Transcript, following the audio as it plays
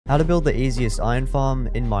How to build the easiest iron farm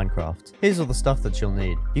in Minecraft. Here's all the stuff that you'll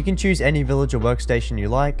need. You can choose any village or workstation you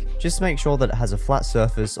like, just make sure that it has a flat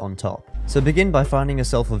surface on top. So begin by finding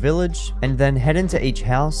yourself a village, and then head into each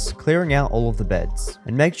house, clearing out all of the beds.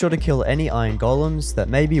 And make sure to kill any iron golems that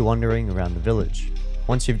may be wandering around the village.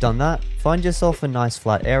 Once you've done that, find yourself a nice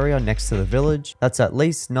flat area next to the village that's at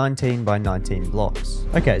least 19 by 19 blocks.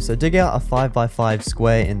 Okay, so dig out a 5 by 5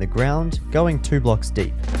 square in the ground, going 2 blocks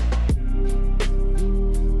deep.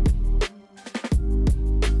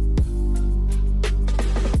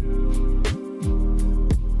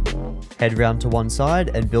 Head round to one side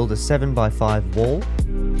and build a 7 by 5 wall,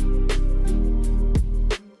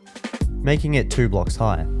 making it 2 blocks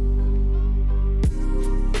high.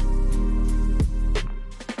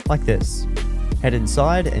 Like this. Head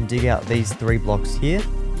inside and dig out these 3 blocks here,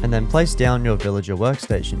 and then place down your villager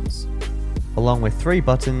workstations, along with 3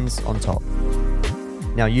 buttons on top.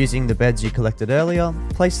 Now using the beds you collected earlier,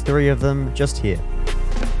 place 3 of them just here.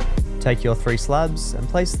 Take your 3 slabs and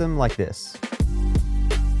place them like this,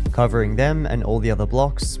 covering them and all the other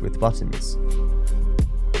blocks with buttons.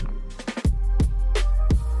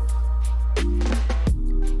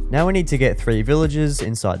 Now we need to get 3 villagers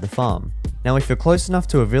inside the farm. Now if you're close enough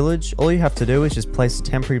to a village, all you have to do is just place a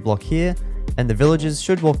temporary block here, and the villagers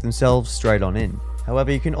should walk themselves straight on in.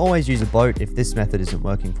 However, you can always use a boat if this method isn't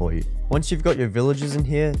working for you. Once you've got your villagers in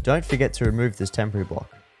here, don't forget to remove this temporary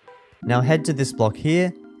block. Now head to this block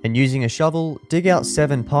here, and using a shovel, dig out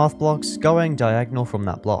 7 path blocks going diagonal from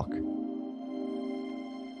that block.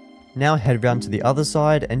 Now head round to the other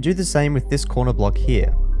side and do the same with this corner block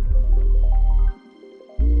here.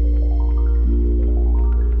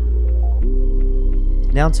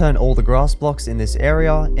 Now turn all the grass blocks in this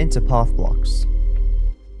area into path blocks.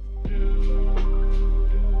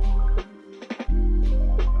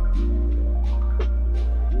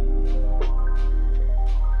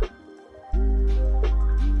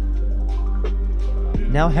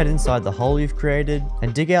 Now head inside the hole you've created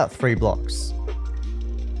and dig out 3 blocks.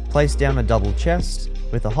 Place down a double chest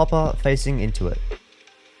with a hopper facing into it.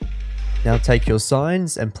 Now take your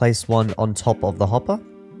signs and place one on top of the hopper,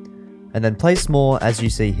 and then place more as you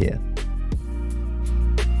see here.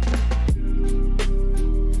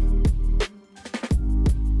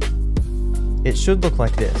 It should look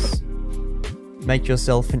like this. Make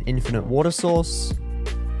yourself an infinite water source,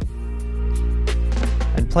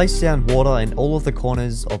 and place down water in all of the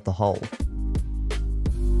corners of the hole.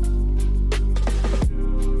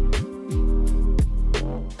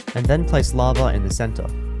 And then place lava in the center.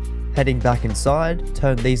 Heading back inside,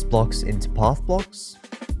 turn these blocks into path blocks,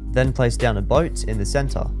 then place down a boat in the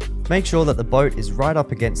center. Make sure that the boat is right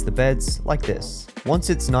up against the beds, like this. Once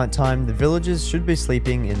it's nighttime, the villagers should be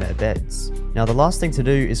sleeping in their beds. Now the last thing to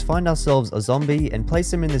do is find ourselves a zombie and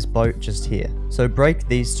place him in this boat just here. So break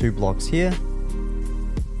these 2 blocks here,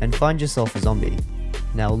 and find yourself a zombie.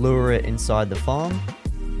 Now lure it inside the farm,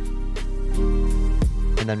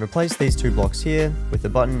 and then replace these 2 blocks here with the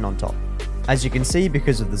button on top. As you can see,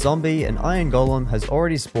 because of the zombie, an iron golem has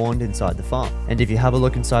already spawned inside the farm. And if you have a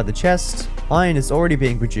look inside the chest, iron is already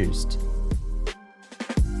being produced.